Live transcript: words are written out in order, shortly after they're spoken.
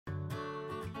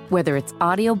Whether it's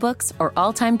audiobooks or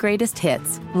all-time greatest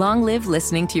hits, long live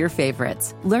listening to your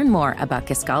favorites. Learn more about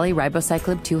Kisqali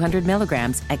Ribociclib 200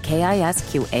 milligrams at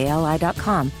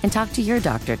KISQALI.com and talk to your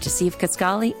doctor to see if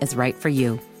Kisqali is right for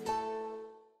you.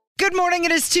 Good morning.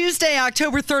 It is Tuesday,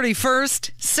 October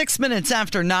 31st, 6 minutes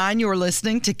after 9. You're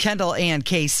listening to Kendall and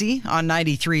Casey on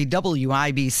 93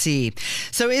 WIBC.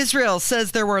 So Israel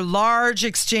says there were large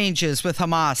exchanges with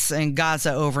Hamas in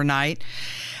Gaza overnight.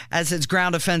 As its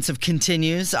ground offensive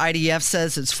continues, IDF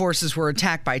says its forces were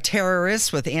attacked by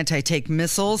terrorists with anti-tank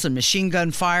missiles and machine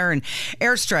gun fire, and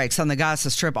airstrikes on the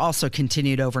Gaza Strip also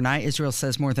continued overnight. Israel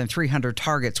says more than 300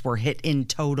 targets were hit in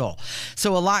total.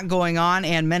 So a lot going on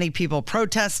and many people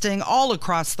protesting all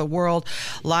across the world.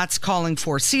 Lots calling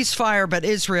for ceasefire, but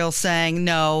Israel saying,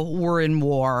 no, we're in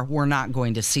war. We're not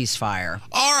going to ceasefire.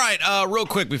 All right, real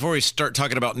quick, before we start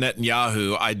talking about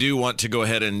Netanyahu, I do want to go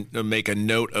ahead and make a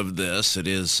note of this. It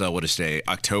is what is today?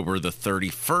 October the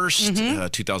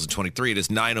 31st, 2023. It is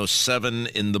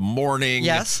 9:07 in the morning.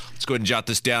 Yes. Let's go ahead and jot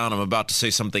this down. I'm about to say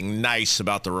something nice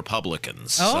about the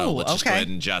Republicans. Oh, so let's just go okay. ahead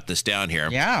and jot this down here.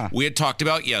 Yeah. We had talked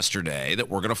about yesterday that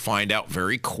we're going to find out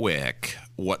very quick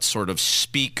what sort of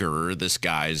speaker this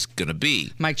guy's going to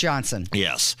be. Mike Johnson.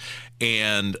 Yes.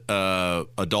 And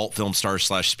adult film star /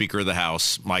 Speaker of the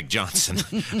House, Mike Johnson.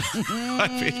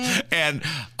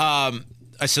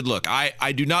 I said, look,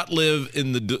 I do not live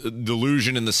in the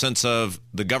delusion in the sense of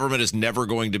the government is never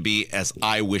going to be as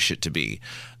I wish it to be.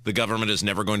 The government is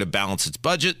never going to balance its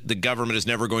budget. The government is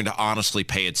never going to honestly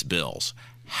pay its bills.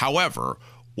 However,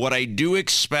 what I do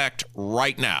expect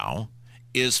right now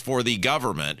is for the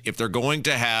government, if they're going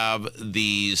to have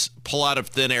these pull out of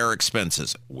thin air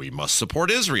expenses, we must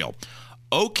support Israel.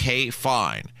 Okay,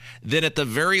 fine. Then at the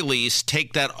very least,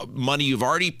 take that money you've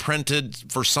already printed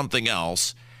for something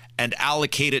else and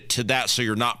allocate it to that so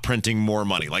you're not printing more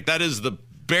money. Like, that is the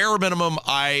bare minimum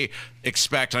I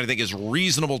expect, and I think is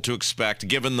reasonable to expect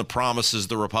given the promises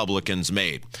the Republicans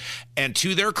made. And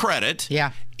to their credit,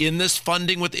 in this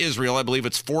funding with Israel, I believe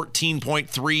it's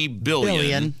 $14.3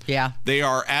 billion. Yeah. They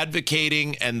are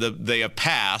advocating, and they have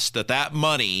passed that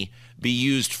money be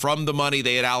used from the money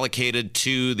they had allocated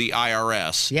to the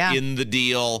IRS in the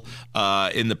deal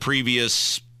in the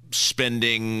previous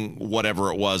spending,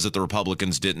 whatever it was that the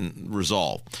Republicans didn't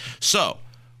resolve. So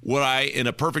would I, in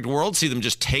a perfect world, see them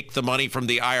just take the money from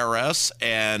the IRS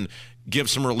and give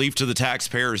some relief to the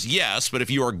taxpayers? Yes, but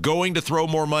if you are going to throw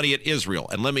more money at Israel,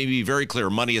 and let me be very clear,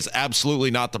 money is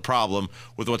absolutely not the problem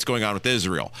with what's going on with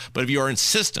Israel. But if you are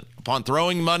insistent upon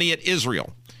throwing money at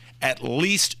Israel, at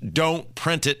least don't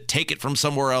print it, take it from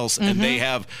somewhere else. And they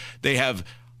have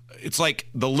it's like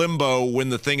the limbo when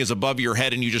the thing is above your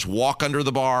head and you just walk under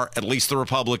the bar. At least the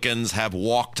Republicans have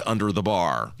walked under the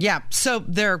bar. Yeah. So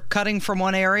they're cutting from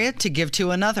one area to give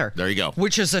to another. There you go.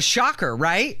 Which is a shocker,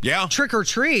 right? Yeah. Trick or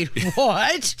treat.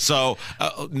 What? So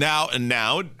now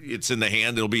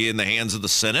it'll be in the hands of the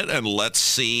Senate. And let's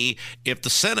see if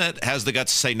the Senate has the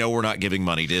guts to say, no, we're not giving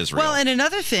money to Israel. Well, and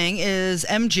another thing is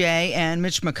MJ and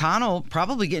Mitch McConnell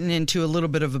probably getting into a little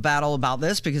bit of a battle about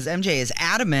this, because MJ is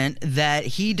adamant that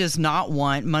he does not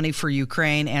want money for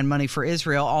Ukraine and money for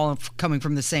Israel all coming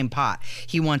from the same pot.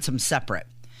 He wants them separate.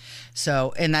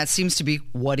 So, and that seems to be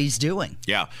what he's doing.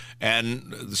 Yeah.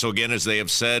 And so again, as they have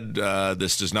said,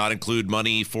 this does not include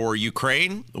money for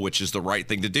Ukraine, which is the right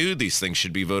thing to do. These things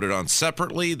should be voted on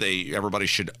separately. Everybody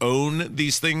should own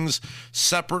these things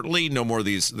separately. No more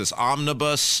this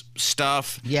omnibus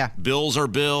stuff. Yeah. Bills are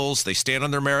bills. They stand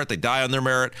on their merit. They die on their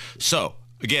merit. So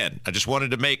again, I just wanted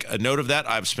to make a note of that.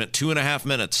 I've spent 2.5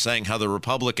 minutes saying how the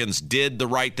Republicans did the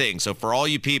right thing. So for all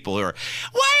you people who are,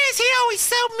 why is he always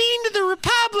so mean to the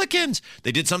Republicans?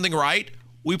 They did something right.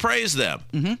 We praise them.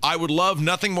 I would love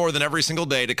nothing more than every single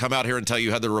day to come out here and tell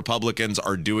you how the Republicans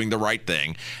are doing the right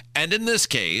thing. And in this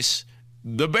case,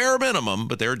 the bare minimum,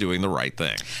 but they're doing the right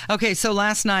thing. Okay, so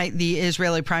last night, the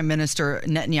Israeli Prime Minister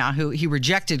Netanyahu, he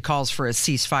rejected calls for a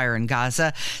ceasefire in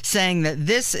Gaza, saying that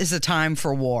this is a time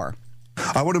for war.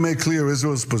 I want to make clear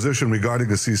Israel's position regarding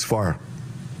a ceasefire.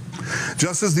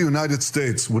 Just as the United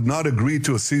States would not agree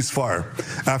to a ceasefire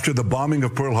after the bombing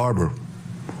of Pearl Harbor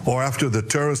or after the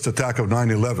terrorist attack of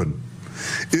 9/11,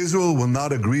 Israel will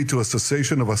not agree to a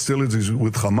cessation of hostilities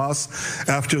with Hamas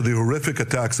after the horrific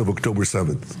attacks of October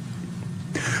 7th.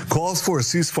 Calls for a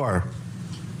ceasefire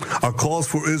are calls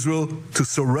for Israel to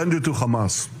surrender to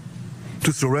Hamas,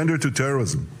 to surrender to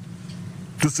terrorism,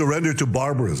 to surrender to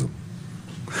barbarism.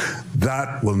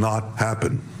 That will not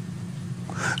happen.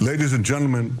 Ladies and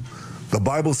gentlemen, the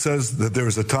Bible says that there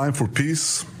is a time for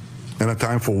peace and a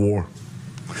time for war.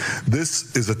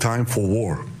 This is a time for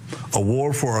war, a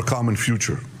war for our common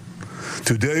future.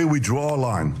 Today we draw a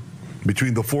line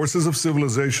between the forces of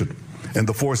civilization and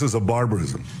the forces of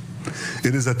barbarism.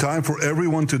 It is a time for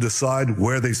everyone to decide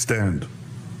where they stand.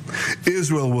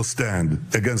 Israel will stand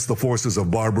against the forces of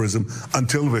barbarism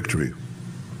until victory.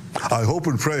 I hope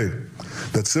and pray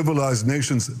that civilized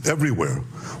nations everywhere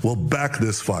will back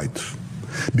this fight,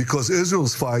 because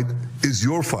Israel's fight is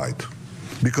your fight.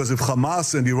 Because if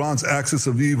Hamas and Iran's axis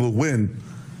of evil win,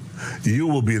 you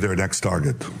will be their next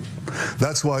target.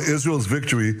 That's why Israel's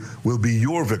victory will be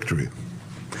your victory.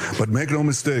 But make no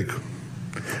mistake,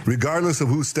 regardless of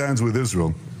who stands with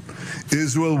Israel,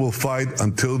 Israel will fight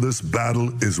until this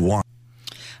battle is won.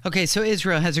 Okay, so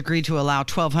Israel has agreed to allow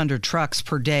 1,200 trucks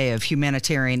per day of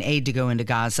humanitarian aid to go into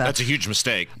Gaza. That's a huge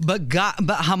mistake. But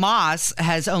Hamas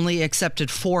has only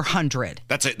accepted 400.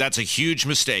 That's a huge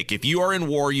mistake. If you are in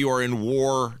war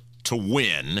to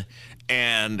win,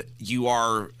 and you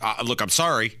are. Look, I'm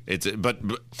sorry, but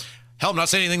hell, I'm not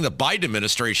saying anything the Biden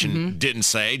administration didn't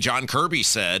say. John Kirby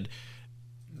said,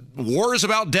 war is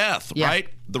about death, right?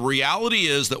 The reality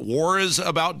is that war is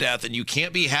about death, and you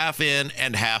can't be half in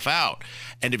and half out.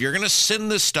 And if you're going to send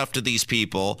this stuff to these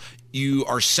people, you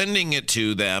are sending it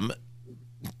to them,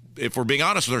 if we're being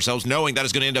honest with ourselves, knowing that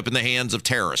is going to end up in the hands of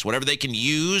terrorists. Whatever they can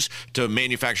use to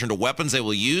manufacture into weapons, they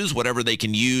will use. Whatever they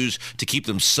can use to keep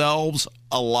themselves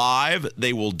alive,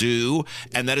 they will do.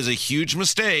 And that is a huge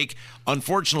mistake.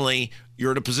 Unfortunately,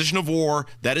 you're in a position of war.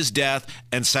 That is death.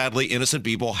 And sadly, innocent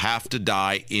people have to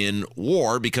die in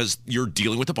war because you're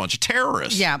dealing with a bunch of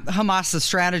terrorists. Yeah, Hamas's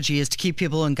strategy is to keep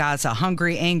people in Gaza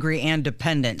hungry, angry, and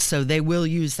dependent. So they will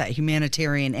use that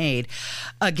humanitarian aid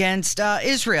against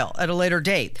Israel at a later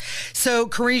date. So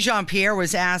Karine Jean-Pierre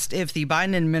was asked if the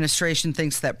Biden administration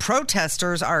thinks that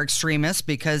protesters are extremists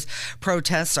because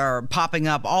protests are popping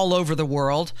up all over the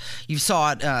world. You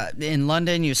saw it in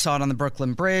London. You saw it on the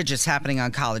Brooklyn Bridge. It's happening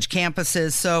on college campuses.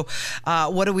 So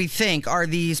what do we think? Are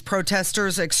these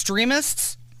protesters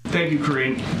extremists? Thank you,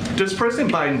 Karine. Does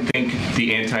President Biden think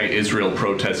the anti-Israel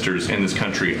protesters in this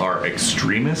country are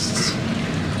extremists?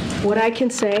 What I can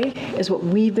say is what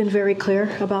we've been very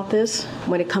clear about this.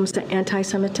 When it comes to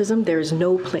anti-Semitism, there is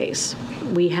no place.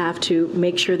 We have to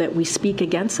make sure that we speak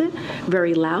against it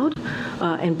very loud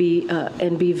and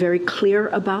be very clear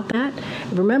about that.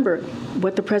 Remember,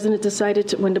 what the president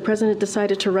decided when the president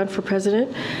decided to run for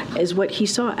president is what he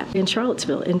saw in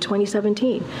Charlottesville in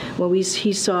 2017, when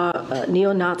he saw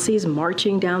neo-Nazis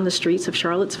marching down the streets of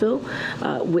Charlottesville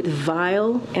with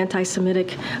vile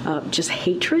anti-Semitic just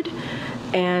hatred.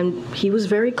 And he was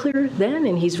very clear then,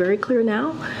 and he's very clear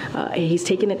now. He's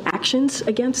taken actions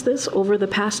against this over the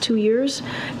past 2 years,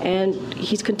 and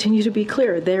he's continued to be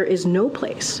clear. There is no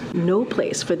place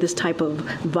for this type of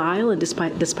vile and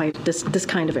despite this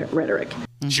kind of rhetoric.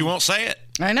 She won't say it.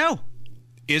 I know.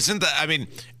 Isn't that, I mean,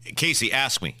 Casey,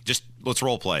 ask me. Just let's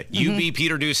role play. You be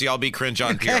Peter Doocy, I'll be Karine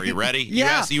Jean-Pierre. Okay. You ready?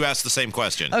 Yeah. You asked the same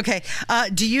question. Okay.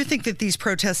 Do you think that these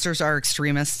protesters are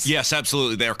extremists? Yes,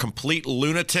 absolutely. They are complete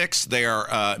lunatics. They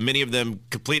are, many of them,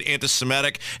 complete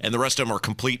anti-Semitic, and the rest of them are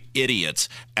complete idiots.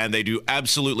 And they do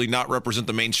absolutely not represent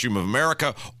the mainstream of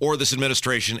America or this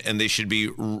administration, and they should be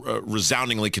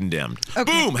resoundingly condemned.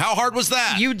 Okay. Boom! How hard was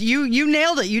that? You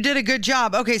nailed it. You did a good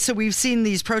job. Okay, so we've seen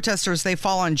these protesters. They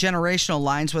fall on generational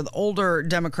lines with older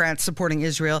Democrats supporting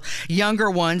Israel,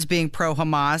 younger ones being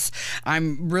pro-Hamas.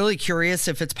 I'm really curious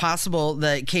if it's possible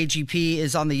that KGP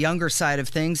is on the younger side of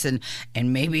things and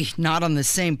maybe not on the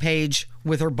same page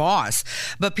with her boss.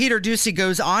 But Peter Doocy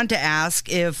goes on to ask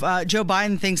if Joe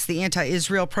Biden thinks the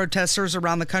anti-Israel protesters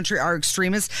around the country are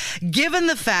extremists, given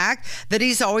the fact that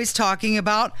he's always talking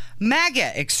about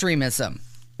MAGA extremism.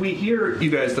 We hear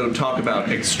you guys, though, talk about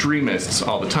extremists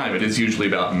all the time. It is usually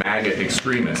about MAGA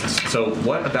extremists. So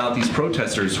what about these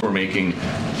protesters who are making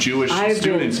Jewish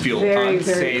students feel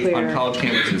unsafe on college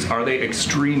campuses? Are they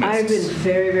extremists? I've been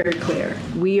very, very clear.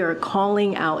 We are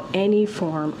calling out any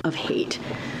form of hate.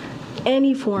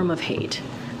 Any form of hate.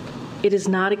 It is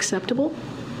not acceptable.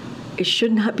 It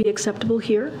should not be acceptable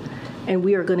here. And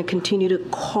we are going to continue to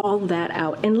call that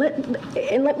out. And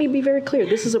let me be very clear.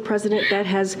 This is a president that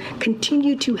has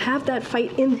continued to have that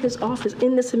fight in his office,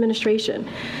 in this administration.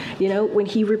 You know, when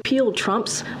he repealed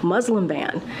Trump's Muslim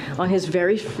ban on his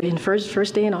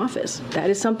first day in office, that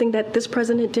is something that this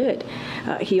president did.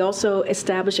 He also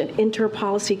established an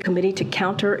inter-policy committee to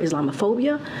counter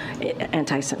Islamophobia,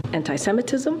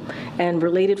 anti-Semitism, and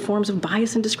related forms of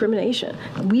bias and discrimination.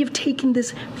 We have taken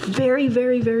this very,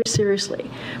 very, very seriously,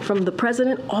 from the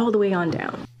president all the way on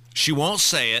down. She won't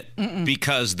say it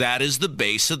because that is the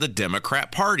base of the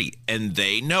Democrat Party, and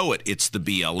they know it. It's the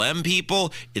BLM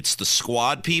people, it's the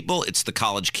squad people, it's the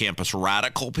college campus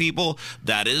radical people.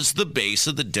 That is the base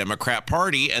of the Democrat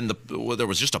Party, and there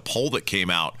was just a poll that came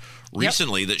out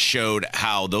recently that showed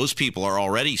how those people are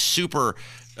already super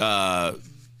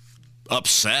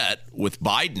upset with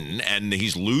Biden, and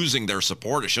he's losing their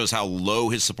support. It shows how low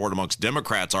his support amongst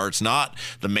Democrats are. It's not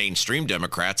the mainstream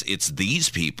Democrats. It's these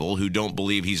people who don't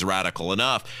believe he's radical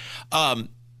enough.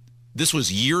 This was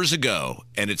years ago,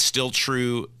 and it's still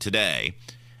true today.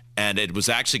 And it was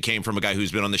actually came from a guy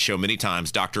who's been on the show many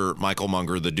times. Dr. Michael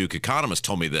Munger, the Duke economist,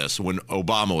 told me this when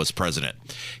Obama was president.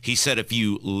 He said, if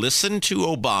you listen to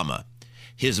Obama,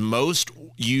 his most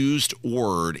used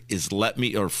word is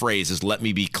phrase is let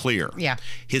me be clear. Yeah.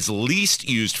 His least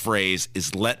used phrase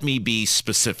is let me be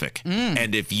specific.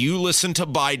 And if you listen to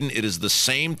Biden, it is the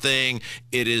same thing.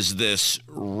 It is this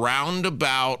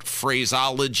roundabout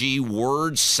phraseology,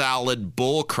 word salad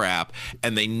bullcrap,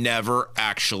 and they never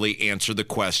actually answer the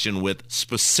question with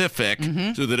specific,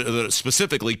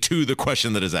 specifically to the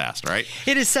question that is asked, right?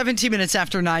 It is 17 minutes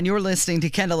after 9. You're listening to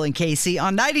Kendall and Casey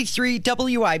on 93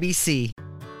 WIBC.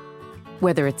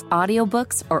 Whether it's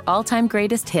audiobooks or all-time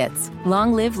greatest hits,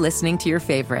 long live listening to your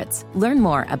favorites. Learn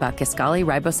more about Kisqali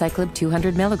Ribociclib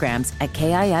 200 milligrams at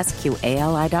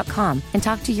KISQALI.com and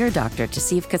talk to your doctor to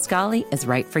see if Kisqali is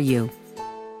right for you.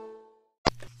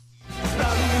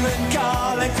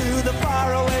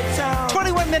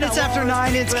 21 minutes after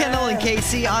 9, it's Kendall and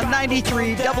Casey on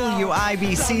 93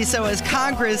 WIBC. So as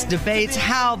Congress debates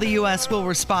how the U.S. will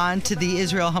respond to the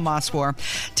Israel-Hamas war,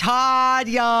 Todd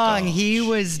Young, he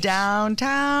was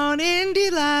downtown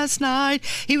Indy last night.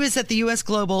 He was at the U.S.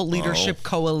 Global Leadership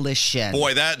Coalition.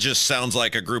 Boy, that just sounds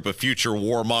like a group of future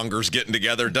warmongers getting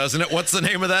together, doesn't it? What's the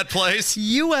name of that place?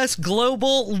 U.S.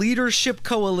 Global Leadership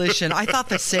Coalition. I thought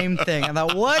the same thing. I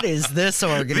thought, what is this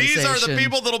organization? These are the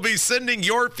people that'll be sending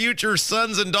your future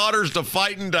sons and daughters to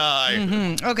fight and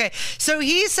die. Okay, so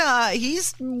he's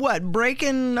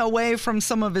breaking away from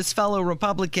some of his fellow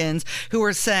Republicans who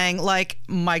are saying, like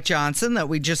Mike Johnson that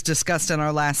we just discussed in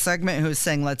our last segment, who's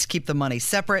saying let's keep the money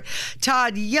separate.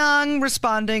 Todd Young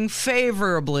responding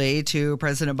favorably to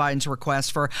President Biden's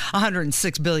request for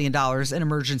 $106 billion in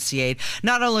emergency aid,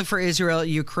 not only for Israel,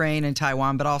 Ukraine, and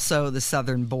Taiwan, but also the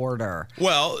southern border.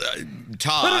 Well,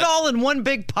 Todd, put it all in one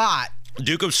big pot.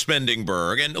 Duke of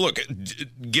Spendingburg, and look,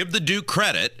 give the Duke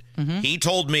credit. He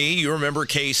told me, you remember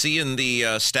Casey in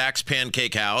the Stack's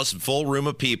Pancake House, full room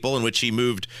of people, in which he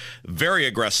moved very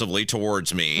aggressively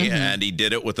towards me, and he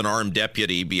did it with an armed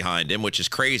deputy behind him, which is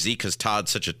crazy because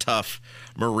Todd's such a tough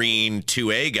Marine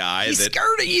 2A guy. He's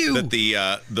scared of you.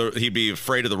 That he'd be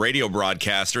afraid of the radio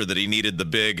broadcaster, that he needed the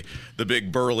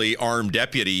big burly armed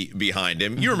deputy behind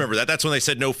him. You remember that? That's when they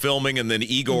said no filming, and then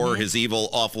Igor, his evil,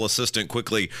 awful assistant,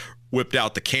 quickly whipped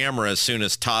out the camera as soon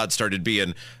as Todd started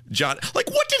being John. Like,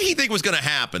 what did he think was going to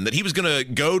happen? That he was going to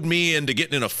goad me into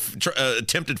getting in a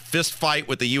attempted fist fight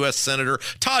with the U.S. Senator?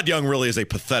 Todd Young really is a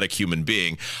pathetic human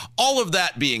being. All of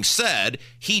that being said,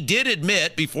 he did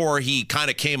admit before he kind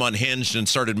of came unhinged and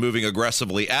started moving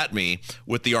aggressively at me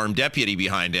with the armed deputy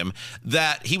behind him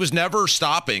that he was never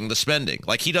stopping the spending.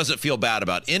 Like, he doesn't feel bad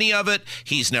about any of it.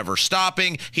 He's never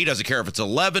stopping. He doesn't care if it's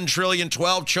 11 trillion,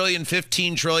 12 trillion,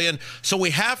 15 trillion. So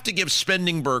we have to give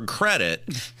Spendingburg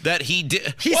credit that he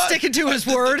did. He's sticking to his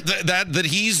word. That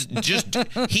he's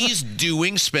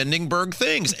doing Spendingburg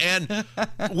things. And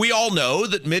we all know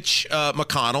that Mitch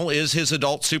McConnell is his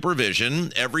adult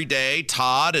supervision. Every day,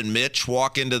 Todd and Mitch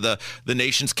walk into the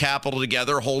nation's capital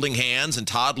together holding hands, and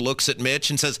Todd looks at Mitch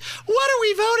and says, "What are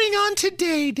we voting on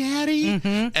today, Daddy?"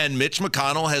 And Mitch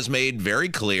McConnell has made very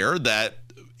clear that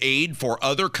aid for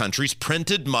other countries,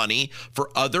 printed money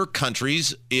for other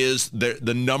countries, is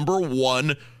the number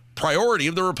one priority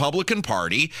of the Republican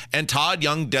Party, and Todd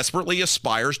Young desperately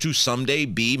aspires to someday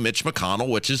be Mitch McConnell,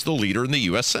 which is the leader in the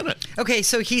U.S. Senate. Okay,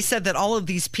 so he said that all of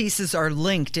these pieces are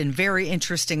linked in very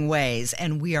interesting ways,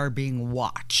 and we are being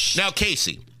watched. Now,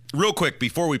 Casey, real quick,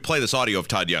 before we play this audio of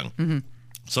Todd Young,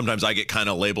 sometimes I get kind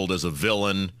of labeled as a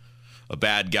villain, a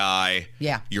bad guy.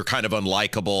 Yeah. You're kind of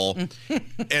unlikable.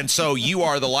 And so you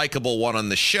are the likable one on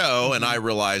the show, and I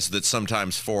realize that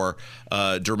sometimes for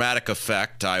dramatic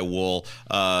effect, I will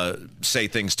say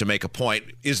things to make a point.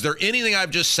 Is there anything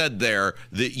I've just said there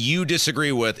that you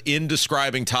disagree with in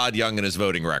describing Todd Young and his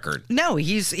voting record? No,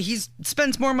 he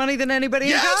spends more money than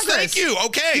anybody in Congress. Yes, thank you.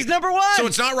 Okay. He's number one. So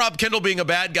it's not Rob Kendall being a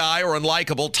bad guy or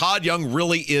unlikable. Todd Young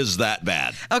really is that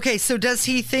bad. Okay, so does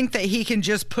he think that he can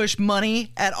just push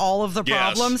money at all of the the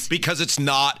problems? Because it's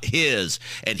not his.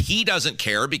 And he doesn't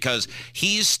care because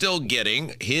he's still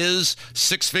getting his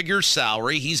six-figure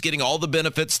salary. He's getting all the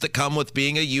benefits that come with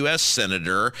being a U.S.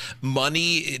 senator.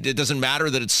 Money, it doesn't matter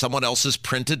that it's someone else's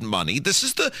printed money. This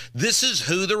is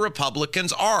who the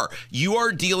Republicans are. You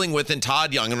are dealing with, and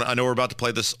Todd Young, and I know we're about to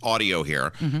play this audio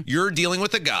here, you're dealing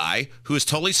with a guy who is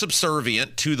totally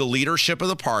subservient to the leadership of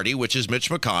the party, which is Mitch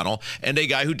McConnell, and a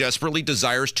guy who desperately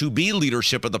desires to be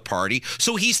leadership of the party.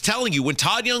 So he's telling you, when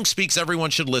Todd Young speaks, everyone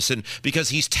should listen because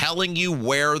he's telling you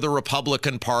where the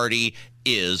Republican Party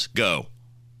is. Go.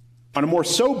 On a more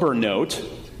sober note,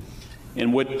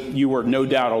 and what you were no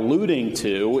doubt alluding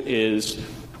to, is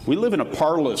we live in a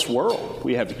parlous world.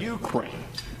 We have Ukraine,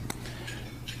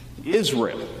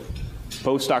 Israel,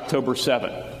 post-October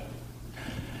 7th.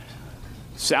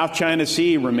 South China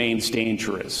Sea remains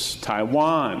dangerous,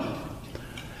 Taiwan.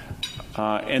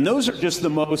 And those are just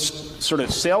the most sort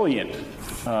of salient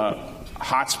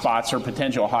hotspots or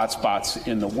potential hotspots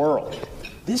in the world.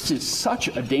 This is such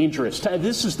a dangerous time.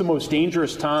 This is the most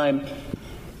dangerous time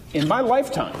in my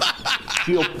lifetime,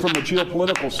 from a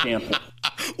geopolitical standpoint.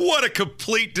 What a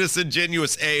complete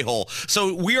disingenuous a-hole.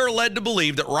 So we are led to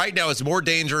believe that right now it's more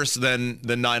dangerous than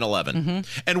 9/11.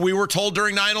 And we were told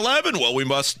during 9/11, well, we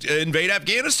must invade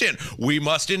Afghanistan. We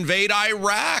must invade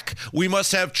Iraq. We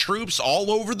must have troops all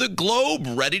over the globe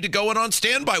ready to go and on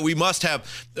standby. We must have,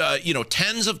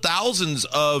 tens of thousands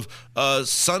of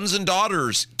sons and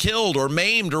daughters killed or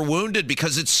maimed or wounded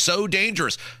because it's so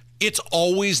dangerous. It's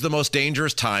always the most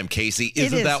dangerous time, Casey.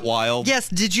 Isn't that wild? Yes.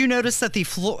 Did you notice that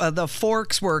the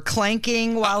forks were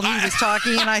clanking while he was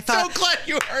talking? And I thought, so glad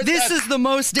you heard this is the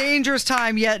most dangerous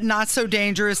time, yet not so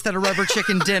dangerous that a rubber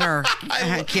chicken dinner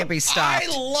can't be stopped. I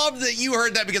love that you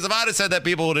heard that, because if I'd have said that,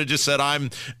 people would have just said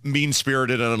I'm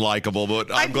mean-spirited and unlikable,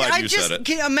 but I'm glad you said it.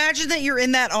 Can imagine that you're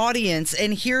in that audience,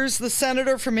 and here's the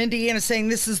senator from Indiana saying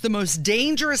this is the most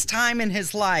dangerous time in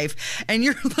his life, and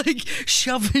you're like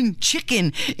shoving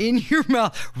chicken in your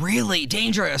mouth. Really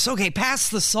dangerous. Okay, pass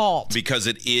the salt. Because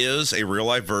it is a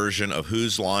real-life version of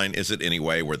Whose Line Is It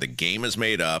Anyway, where the game is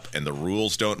made up and the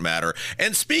rules don't matter.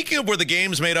 And speaking of where the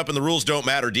game's made up and the rules don't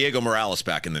matter, Diego Morales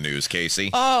back in the news, Casey.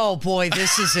 Oh, boy,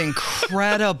 this is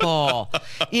incredible.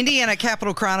 Indiana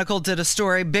Capital Chronicle did a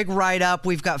story, big write-up.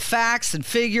 We've got facts and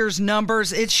figures,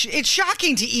 numbers. It's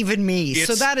shocking to even me,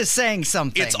 so that is saying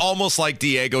something. It's almost like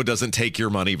Diego doesn't take your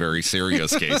money very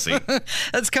serious, Casey.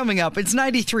 That's coming up. It's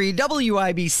 93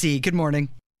 WIBC. Good morning.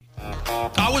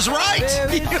 I was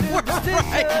right. You were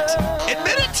right.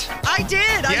 Admit it. I did.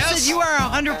 Yes. I said you are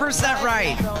 100%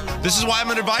 right. This is why I'm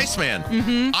an advice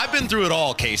man. I've been through it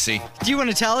all, Casey. Do you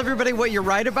want to tell everybody what you're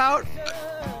right about?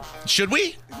 Should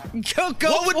we? Go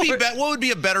what would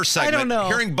be a better segment? I don't know.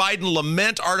 Hearing Biden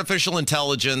lament artificial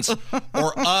intelligence,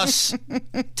 or us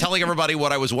telling everybody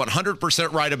what I was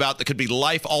 100% right about that could be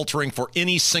life-altering for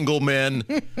any single man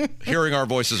hearing our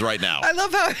voices right now. I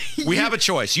love how we have a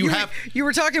choice. You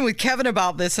were talking with Kevin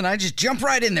about this, and I just jumped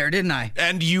right in there, didn't I?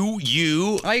 And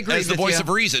you I agree as the with voice you. of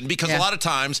reason, because a lot of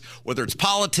times, whether it's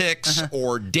politics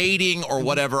or dating or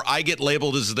whatever, I get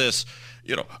labeled as this.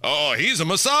 Oh, he's a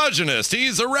misogynist.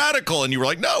 He's a radical. And you were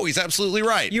like, no, he's absolutely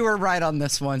right. You were right on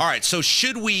this one. All right. So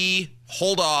should we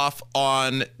hold off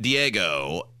on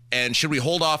Diego, and should we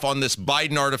hold off on this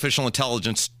Biden artificial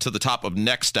intelligence to the top of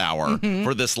next hour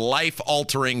for this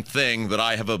life-altering thing that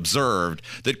I have observed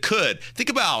that could, think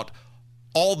about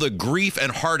all the grief and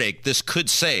heartache this could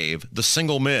save the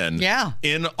single men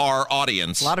in our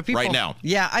audience. A lot of people right now.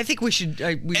 Yeah, I think we should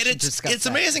discuss it's that.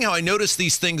 amazing how I notice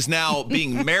these things now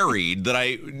being married that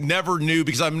I never knew,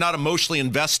 because I'm not emotionally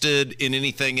invested in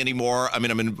anything anymore. I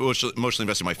mean, I'm emotionally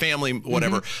invested in my family,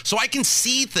 whatever. So I can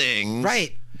see things.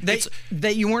 Right.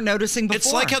 That you weren't noticing before.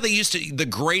 It's like how the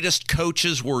greatest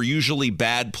coaches were usually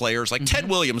bad players. Like Ted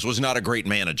Williams was not a great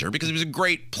manager because he was a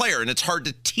great player, and it's hard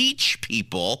to teach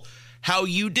people how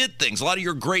you did things. A lot of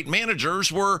your great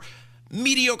managers were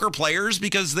mediocre players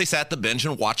because they sat the bench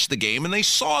and watched the game and they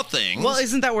saw things. Well,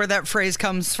 isn't that where that phrase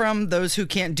comes from? Those who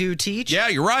can't do, teach? Yeah,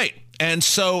 you're right. And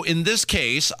so in this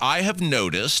case, I have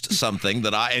noticed something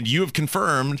and you have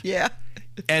confirmed. Yeah.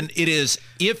 And it is,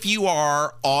 if you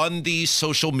are on these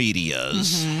social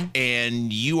medias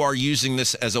and you are using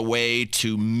this as a way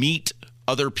to meet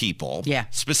other people,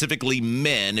 specifically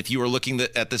men, if you are looking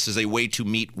at this as a way to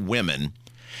meet women,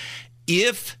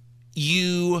 if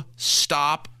you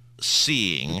stop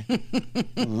seeing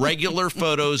regular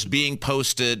photos being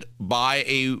posted by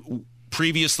a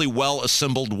previously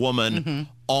well-assembled woman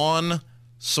on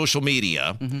social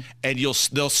media, and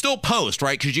they'll still post,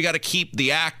 right? Because you got to keep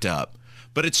the act up.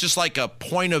 But it's just like a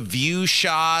point of view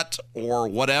shot or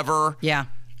whatever. Yeah.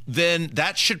 then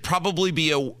that should probably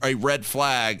be a red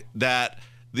flag that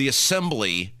the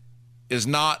assembly is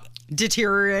not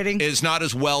deteriorating, is not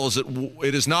as well as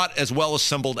it is not as well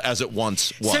assembled as it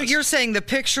once was. So you're saying the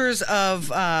pictures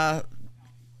of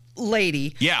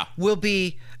lady will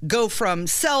go from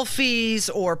selfies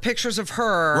or pictures of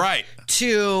her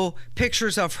to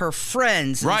pictures of her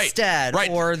friends instead,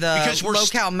 or the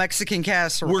locale Mexican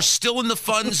casserole. We're still in the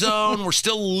fun zone. We're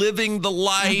still living the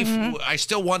life. I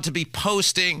still want to be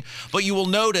posting, but you will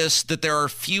notice that there are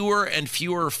fewer and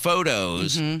fewer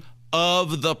photos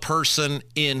of the person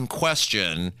in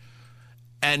question.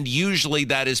 And usually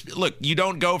that is, look, you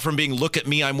don't go from being, look at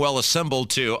me, I'm well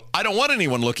assembled, to, I don't want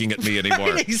anyone looking at me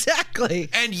anymore. Right, exactly.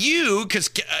 And you,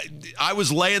 because I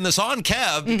was laying this on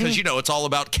Kev, because, you know, it's all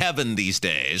about Kevin these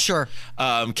days. Sure.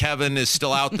 Kevin is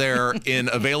still out there in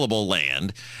available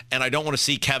land, and I don't want to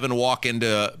see Kevin walk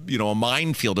into, you know, a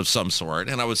minefield of some sort.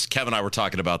 And Kevin and I were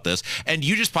talking about this, and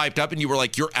you just piped up and you were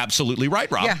like, you're absolutely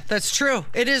right, Rob. Yeah, that's true.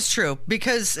 It is true.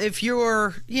 Because if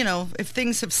you're, you know, if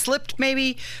things have slipped,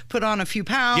 maybe put on a few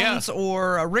pounds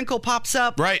or a wrinkle pops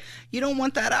up. Right. You don't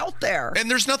want that out there.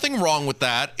 And there's nothing wrong with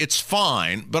that. It's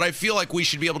fine. But I feel like we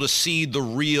should be able to see the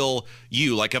real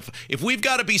you. Like if we've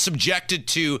got to be subjected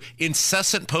to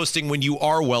incessant posting when you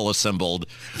are well assembled,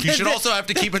 you should also have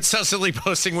to keep incessantly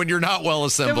posting when you're not well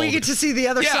assembled. Then we get to see the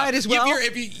other side as well.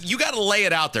 If you got to lay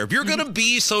it out there. If you're going to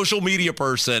be a social media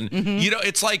person, you know,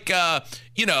 it's like,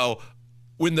 you know,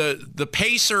 when the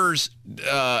Pacers,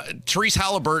 Therese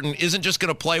Halliburton isn't just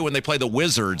going to play when they play the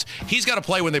Wizards. He's got to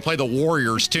play when they play the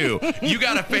Warriors, too. You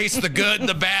got to face the good,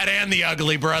 the bad, and the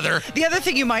ugly, brother. The other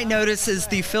thing you might notice is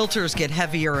the filters get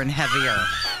heavier and heavier.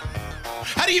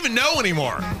 How do you even know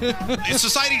anymore?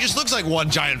 Society just looks like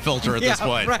one giant filter at this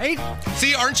point. Right?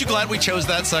 See, aren't you glad we chose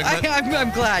that segment?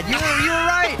 I'm glad. You were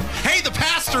right. Hey, the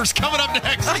pastor's coming up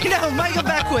next. I know. Michael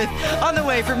Beckwith on the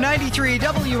way from 93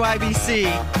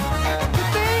 WIBC.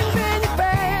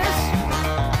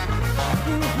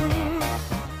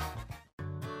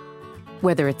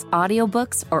 Whether it's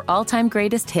audiobooks or all-time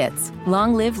greatest hits,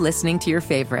 long live listening to your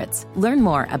favorites. Learn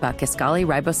more about Kisqali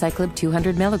Ribociclib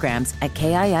 200 milligrams at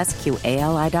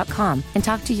KISQALI.com and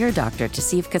talk to your doctor to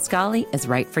see if Kisqali is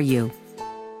right for you.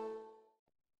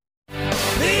 These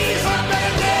are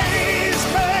better days,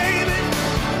 baby.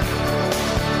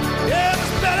 Yeah,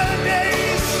 it's better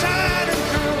days shining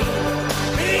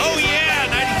through. Oh, yeah,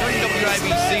 93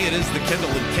 WIBC. It is the Kendall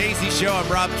and Casey Show. I'm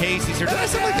Rob Casey's here. Did I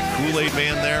sound like the Kool-Aid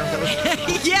man there?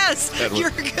 Yes, you're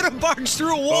going to barge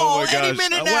through a wall any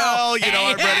minute now. Well, you know,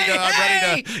 I'm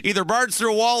ready to either barge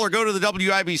through a wall or go to the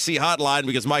WIBC hotline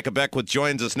because Micah Beckwith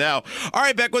joins us now. All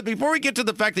right, Beckwith, before we get to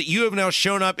the fact that you have now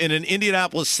shown up in an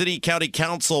Indianapolis City County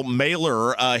Council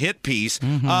mailer hit piece,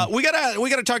 we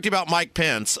gotta talk to you about Mike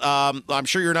Pence. I'm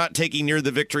sure you're not taking near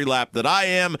the victory lap that I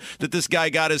am, that this guy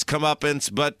got his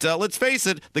comeuppance, but let's face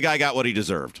it, the guy got what he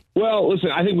deserved. Well,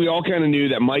 listen, I think we all kind of knew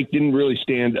that Mike didn't really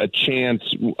stand a chance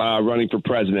running for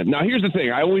president. Now, here's the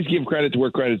thing. I always give credit to where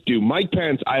credit's due. Mike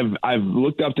Pence, I've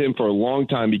looked up to him for a long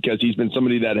time because he's been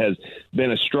somebody that has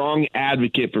been a strong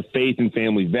advocate for faith and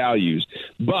family values.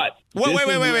 But wait.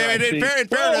 In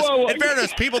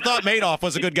fairness, people thought Madoff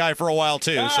was a good guy for a while,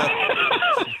 too. So.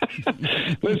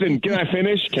 Listen, can I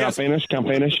finish? Can I finish?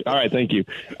 All right, thank you.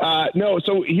 No,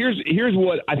 so here's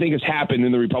what I think has happened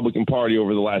in the Republican Party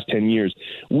over the last 10 years.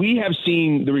 We have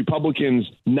seen the Republicans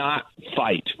not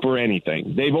fight for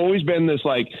anything. They've always been this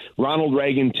like Ronald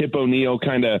Reagan, Tip O'Neill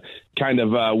kind of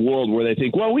world where they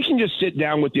think, well, we can just sit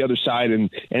down with the other side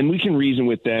and we can reason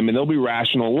with them and they'll be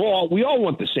rational. We all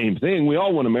want the same thing. We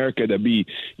all want America to be,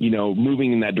 you know,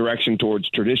 moving in that direction towards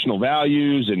traditional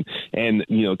values and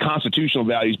you know, constitutional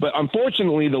values. But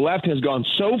unfortunately, the left has gone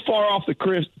so far off the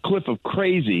cliff of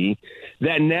crazy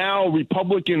that now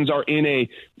Republicans are in a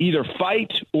either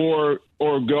fight or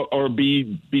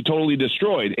be totally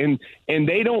destroyed. And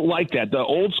they don't like that. The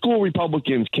old school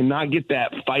Republicans cannot get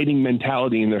that fighting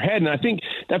mentality in their head. And I think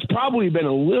that's probably been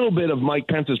a little bit of Mike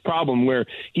Pence's problem, where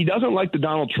he doesn't like the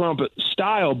Donald Trump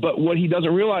style, but what he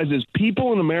doesn't realize is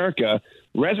people in America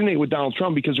resonate with Donald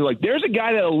Trump because they're like, there's a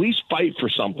guy that at least fight for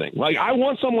something. Like, I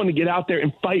want someone to get out there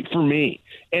and fight for me.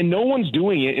 And no one's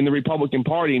doing it in the Republican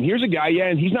Party. And here's a guy,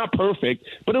 and he's not perfect,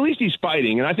 but at least he's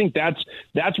fighting. And I think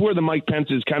that's where the Mike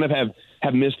Pences kind of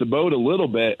have missed the boat a little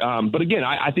bit. But again,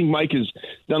 I think Mike has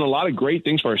done a lot of great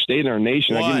things for our state and our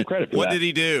nation. I give him credit for that. What did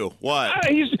he do? What?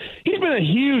 He's been a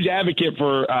huge advocate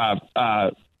for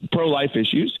pro-life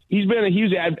issues. He's been a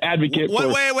huge advocate for...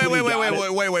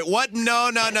 Wait. What?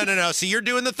 No. See, you're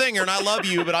doing the thing here, and I love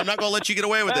you, but I'm not going to let you get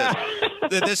away with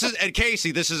this. And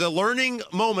Casey, this is a learning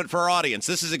moment for our audience.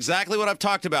 This is exactly what I've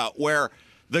talked about, where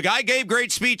The guy gave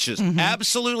great speeches.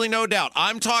 Absolutely no doubt.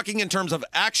 I'm talking in terms of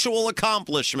actual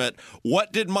accomplishment.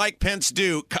 What did Mike Pence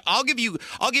do? I'll give you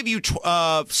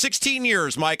 16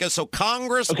 years, Micah. So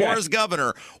Congress or as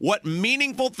governor, what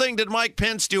meaningful thing did Mike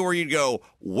Pence do where you'd go,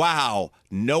 wow,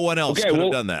 no one else could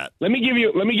have done that? Let me give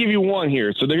you one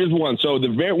here. So there's one. So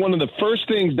one of the first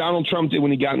things Donald Trump did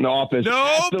when he got into office.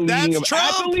 No, that's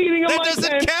Trump. That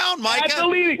doesn't count, Micah.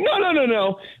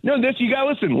 No. This you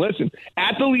got to listen.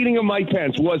 At the leading of Mike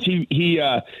Pence was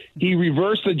he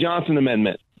reversed the Johnson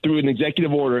Amendment through an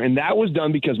executive order, and that was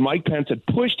done because Mike Pence had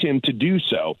pushed him to do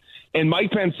so. And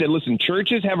Mike Pence said, listen,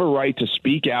 churches have a right to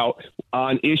speak out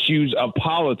on issues of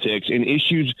politics and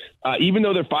issues, even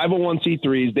though they're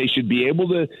 501c3s, they should be able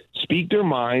to speak their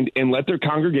mind and let their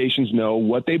congregations know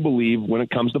what they believe when it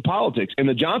comes to politics. And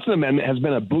the Johnson Amendment has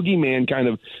been a boogeyman kind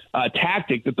of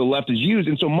tactic that the left has used.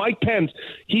 And so Mike Pence,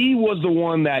 he was the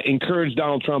one that encouraged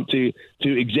Donald Trump to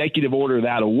executive order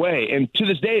that away. And to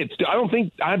this day,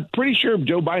 I'm pretty sure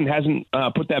Joe Biden hasn't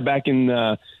put that back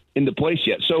into place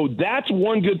yet. So that's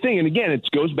one good thing. And again, it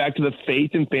goes back to the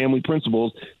faith and family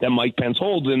principles that Mike Pence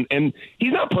holds. And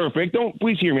he's not perfect. Don't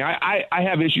please hear me. I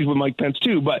have issues with Mike Pence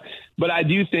too, but I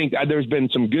do think there's been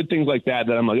some good things like that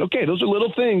I'm like, okay, those are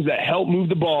little things that help move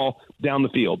the ball down the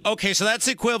field. Okay, so that's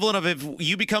equivalent of if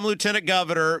you become lieutenant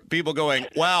governor, people going,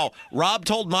 wow, Rob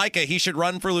told Micah he should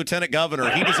run for lieutenant governor.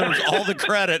 He deserves all the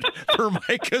credit for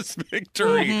Micah's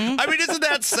victory. I mean, isn't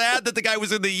that sad that the guy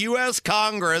was in the U.S.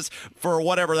 Congress for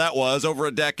whatever that was, over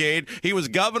a decade? He was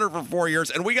governor for 4 years,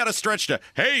 and we got to stretch to,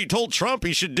 hey, he told Trump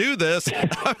he should do this.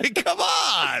 I mean, come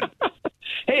on.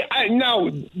 Hey, now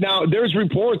there's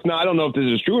reports. Now I don't know if this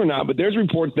is true or not, but there's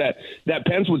reports that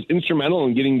Pence was instrumental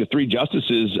in getting the 3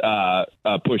 justices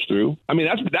pushed through. I mean,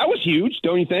 that was huge,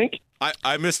 don't you think?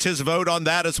 I missed his vote on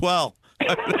that as well.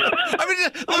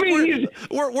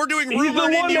 We're doing rumor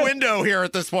and innuendo here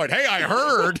at this point. Hey, I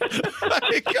heard.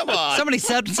 Come on. Somebody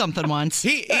said something once.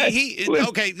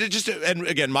 Okay. And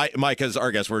again, Mike is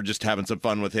our guest. We're just having some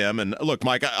fun with him. And look,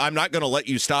 Mike, I'm not going to let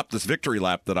you stop this victory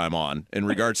lap that I'm on in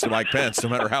regards to Mike Pence, no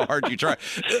matter how hard you try.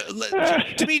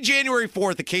 To me, January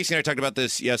 4th, and Casey and I talked about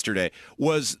this yesterday,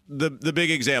 was the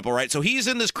big example, right? So he's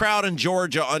in this crowd in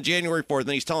Georgia on January 4th,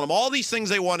 and he's telling them all these things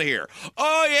they want to hear.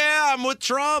 Oh, yeah, I'm with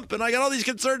Trump, and I got all these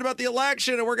concerns about the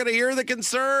election, and we're going to hear the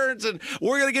concerns, and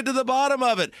we're going to get to the bottom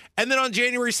of it. And then on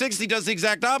January 6th, he does the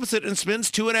exact opposite and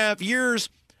spends 2.5 years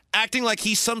acting like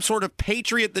he's some sort of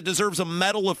patriot that deserves a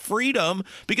Medal of Freedom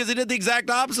because he did the exact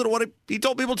opposite of what he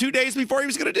told people 2 days before he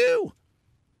was going to do.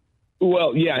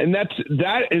 Well, yeah, and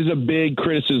that is a big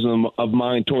criticism of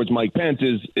mine towards Mike Pence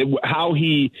is how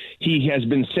he has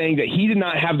been saying that he did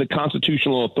not have the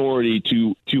constitutional authority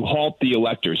to halt the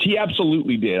electors. He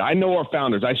absolutely did. I know our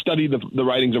founders. I studied the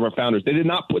writings of our founders. They did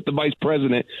not put the vice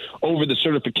president over the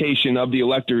certification of the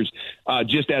electors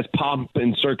just as pomp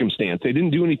and circumstance. They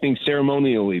didn't do anything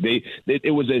ceremonially.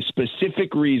 It was a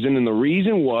specific reason, and the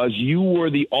reason was you were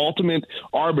the ultimate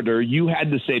arbiter. You had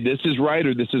to say this is right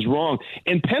or this is wrong.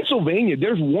 And Pennsylvania,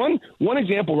 there's one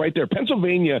example right there.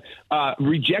 Pennsylvania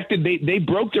rejected, they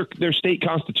broke their state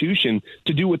constitution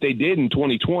to do what they did in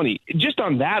 2020. Just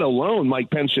on that alone, Mike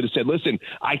Pence should have said, listen,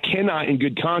 I cannot in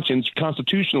good conscience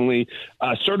constitutionally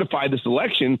certify this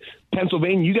election.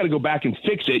 Pennsylvania, you got to go back and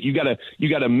fix it. You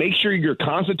got to make sure your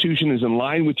constitution is in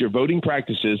line with your voting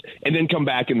practices, and then come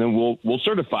back and then we'll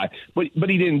certify. But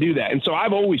he didn't do that. And so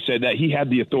I've always said that he had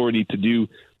the authority to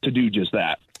do just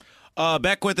that.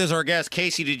 Beckwith is our guest.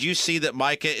 Casey, did you see that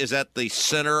Micah is at the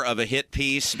center of a hit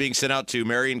piece being sent out to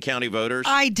Marion County voters?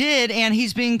 I did, and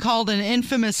he's being called an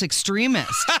infamous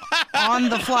extremist on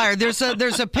the flyer. There's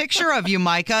a picture of you,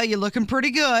 Micah. You're looking pretty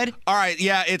good. All right,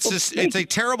 yeah, it's a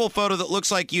terrible photo that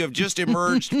looks like you have just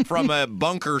emerged from a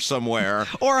bunker somewhere.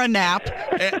 Or a nap.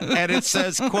 And it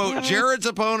says, quote, Jared's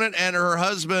opponent and her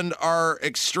husband are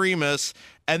extremists.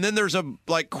 And then there's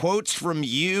quotes from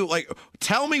you.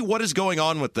 Tell me what is going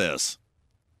on with this.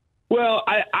 Well,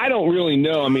 I don't really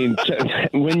know. I mean,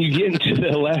 when you get into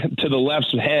the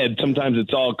left's head, sometimes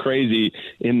it's all crazy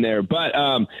in there. But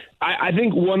I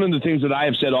think one of the things that I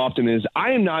have said often is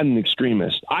I am not an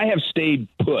extremist. I have stayed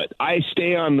put. I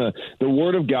stay on the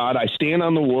word of God. I stand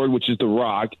on the word, which is the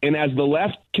rock. And as the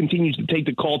left continues to take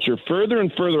the culture further and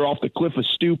further off the cliff of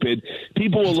stupid,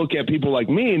 people will look at people like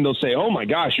me and they'll say, oh, my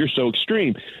gosh, you're so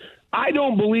extreme. I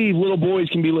don't believe little boys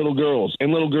can be little girls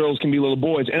and little girls can be little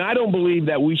boys. And I don't believe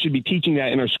that we should be teaching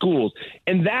that in our schools.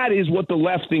 And that is what the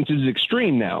left thinks is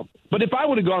extreme now. But if I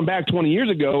would have gone back 20 years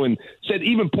ago and said,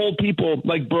 even pulled people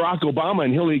like Barack Obama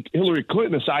and Hillary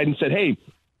Clinton aside and said, hey,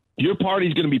 your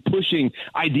party's going to be pushing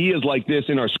ideas like this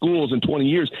in our schools in 20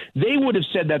 years, they would have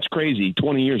said that's crazy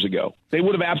 20 years ago. They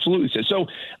would have absolutely said. So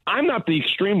I'm not the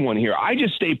extreme one here. I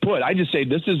just stay put. I just say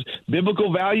this is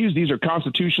biblical values. These are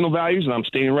constitutional values, and I'm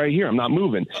staying right here. I'm not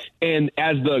moving. And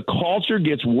as the culture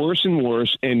gets worse and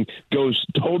worse and goes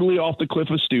totally off the cliff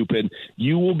of stupid,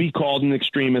 you will be called an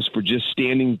extremist for just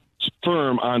standing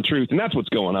firm on truth, and that's what's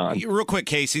going on. Real quick,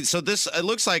 Casey. So it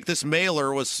looks like this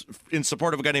mailer was in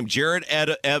support of a guy named Jared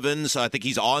Evans. I think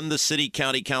he's on the city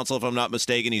county council, if I'm not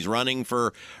mistaken. He's running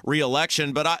for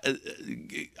re-election. But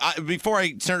before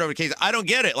I turn it over to Casey, I don't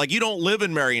get it. Like, you don't live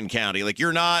in Marion County. Like,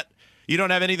 you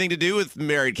don't have anything to do with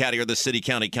Marion County or the city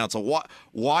county council.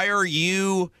 Why are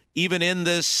you even in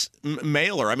this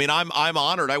mailer? I mean, I'm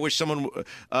honored. I wish someone,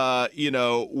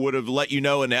 would have let you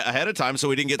know ahead of time so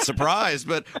we didn't get surprised.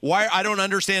 But why? I don't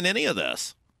understand any of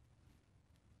this.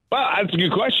 Well, that's a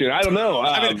good question. I don't know.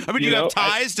 I mean, you have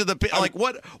ties to the like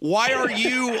what? Why are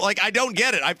you like? I don't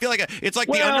get it. I feel like it's like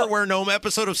the Underwear Gnome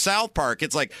episode of South Park.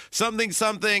 It's like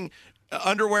something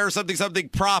underwear something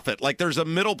profit. Like, there's a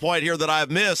middle point here that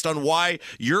I've missed on why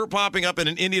you're popping up in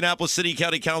an Indianapolis City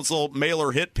County Council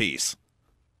mailer hit piece.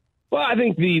 Well, I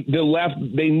think the left,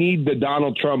 they need the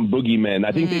Donald Trump boogeymen.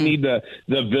 I think they need the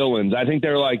villains. I think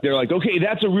they're like, okay,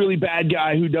 that's a really bad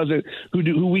guy who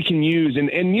we can use. And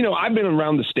I've been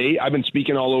around the state. I've been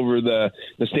speaking all over the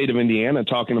state of Indiana,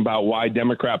 talking about why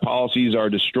Democrat policies are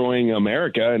destroying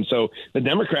America. And so the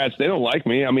Democrats, they don't like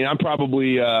me. I mean, I'm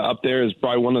probably up there as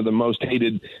probably one of the most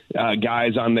hated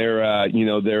guys on their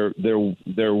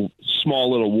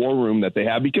small little war room that they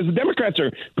have, because the Democrats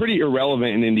are pretty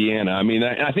irrelevant in Indiana. I mean,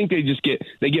 I think they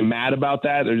get mad about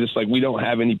that. They're just like, we don't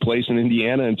have any place in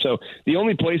Indiana. And so the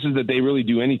only places that they really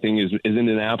do anything is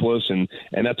Indianapolis, and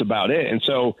that's about it. And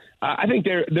so I think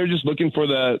they're just looking for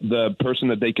the person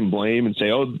that they can blame and say,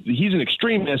 oh, he's an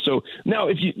extremist. So now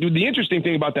the interesting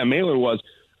thing about that mailer was,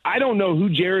 I don't know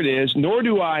who Jared is, nor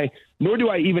do I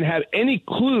even have any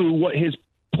clue what his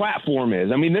platform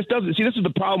is. I mean, this is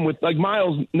the problem with, like,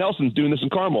 Miles Nelson's doing this in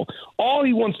Carmel. All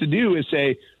he wants to do is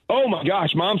say, oh my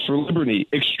gosh, Moms for Liberty,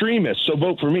 extremists, so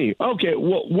vote for me. Okay,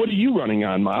 well, what are you running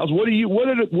on, Miles?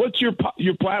 What's your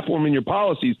platform and your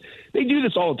policies? They do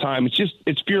this all the time.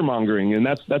 It's fear mongering, and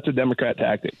that's a Democrat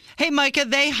tactic. Hey, Micah,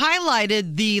 they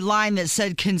highlighted the line that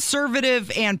said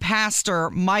conservative and pastor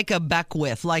Micah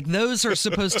Beckwith. Like, those are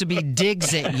supposed to be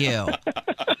digs at you.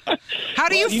 How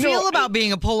do you feel about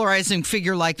being a polarizing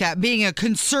figure like that, being a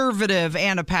conservative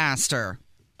and a pastor?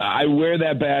 I wear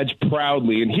that badge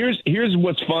proudly. And here's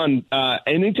what's fun.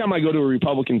 Anytime I go to a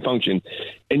Republican function,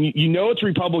 and you know it's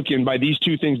Republican by these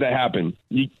two things that happen.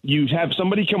 You have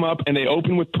somebody come up and they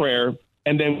open with prayer,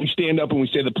 and then we stand up and we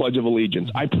say the Pledge of Allegiance.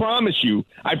 I promise you,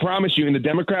 in the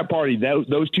Democrat Party,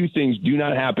 those two things do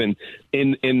not happen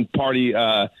in party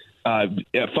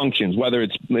functions, whether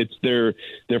it's their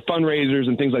fundraisers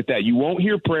and things like that. You won't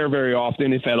hear prayer very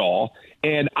often, if at all.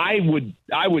 And I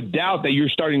would doubt that you're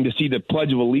starting to see the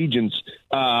Pledge of Allegiance,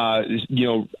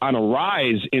 on a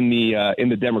rise in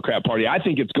the Democrat Party. I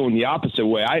think it's going the opposite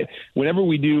way. Whenever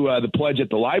we do the pledge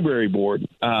at the library board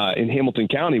in Hamilton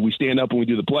County, we stand up and we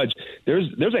do the pledge.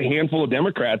 There's a handful of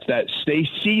Democrats that stay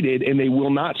seated and they will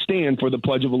not stand for the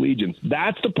Pledge of Allegiance.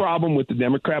 That's the problem with the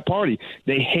Democrat Party.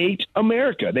 They hate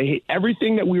America. They hate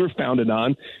everything that we were founded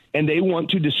on, and they want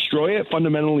to destroy it,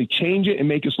 fundamentally change it, and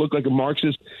make us look like a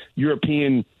Marxist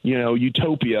European,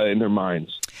 utopia in their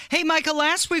minds. Hey, Michael,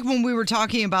 last week when we were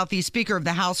talking about the Speaker of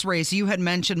the House race, you had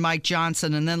mentioned Mike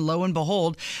Johnson, and then lo and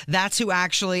behold, that's who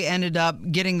actually ended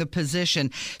up getting the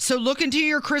position. So look into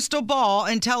your crystal ball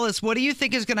and tell us, what do you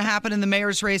think is going to happen in the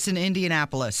mayor's race in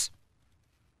Indianapolis?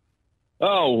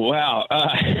 Oh, wow.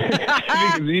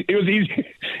 It was easy.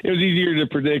 It was easier to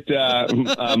predict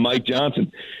Mike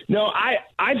Johnson. No,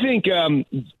 I think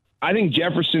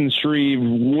Jefferson Shreve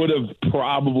would have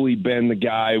probably been the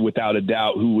guy without a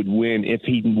doubt who would win if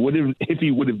he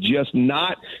would have just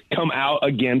not come out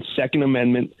against Second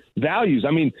Amendment values.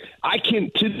 I mean,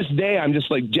 to this day, I'm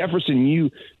just like, Jefferson, you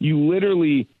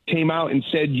literally came out and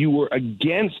said you were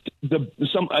against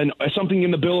something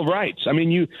in the Bill of Rights. I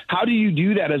mean, how do you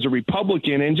do that as a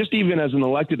Republican and just even as an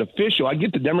elected official? I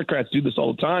get the Democrats do this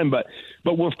all the time, but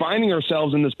we're finding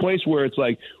ourselves in this place where it's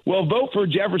like, well, vote for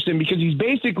Jefferson because he's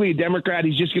basically a Democrat.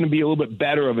 He's just going to be a little bit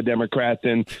better of a Democrat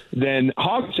than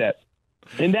Hogsett.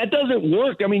 And that doesn't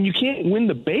work. I mean, you can't win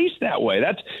the base that way.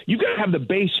 You got to have the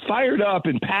base fired up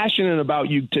and passionate about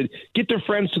you to get their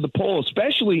friends to the poll,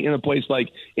 especially in a place like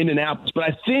Indianapolis. But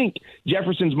I think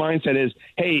Jefferson's mindset is,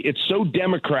 hey, it's so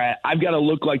Democrat, I've got to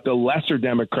look like the lesser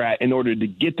Democrat in order to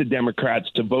get the Democrats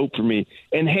to vote for me.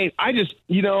 And hey,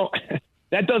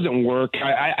 That doesn't work.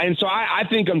 And so I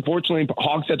think, unfortunately,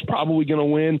 Hogset's probably going to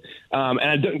win.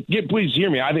 Please hear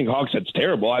me. I think Hogset's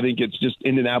terrible. I think it's just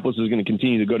Indianapolis is going to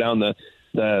continue to go down the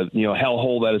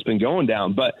hellhole that it's been going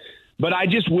down. But I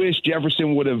just wish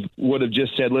Jefferson would have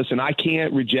just said, listen, I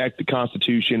can't reject the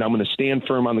Constitution. I'm going to stand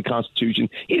firm on the Constitution.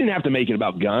 He didn't have to make it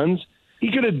about guns. He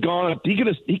could have gone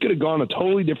a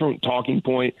totally different talking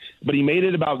point, but he made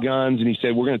it about guns, and he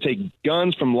said we're going to take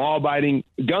guns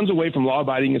away from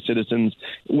law-abiding citizens.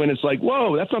 When it's like,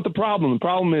 whoa, that's not the problem. The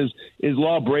problem is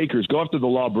law breakers. Go after the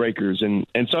law breakers. And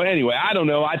so anyway, I don't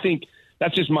know. I think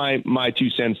that's just my 2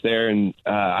 cents there, and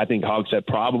I think Hogsett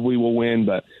probably will win,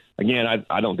 but. Again,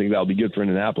 I don't think that'll be good for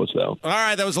Indianapolis, though. All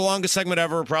right, that was the longest segment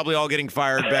ever. We're probably all getting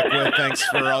fired, Beckwith. Thanks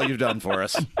for all you've done for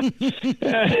us.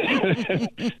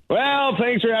 Well,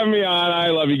 thanks for having me on. I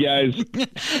love you guys.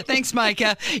 Thanks,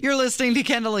 Micah. You're listening to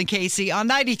Kendall and Casey on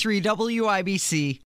 93 WIBC.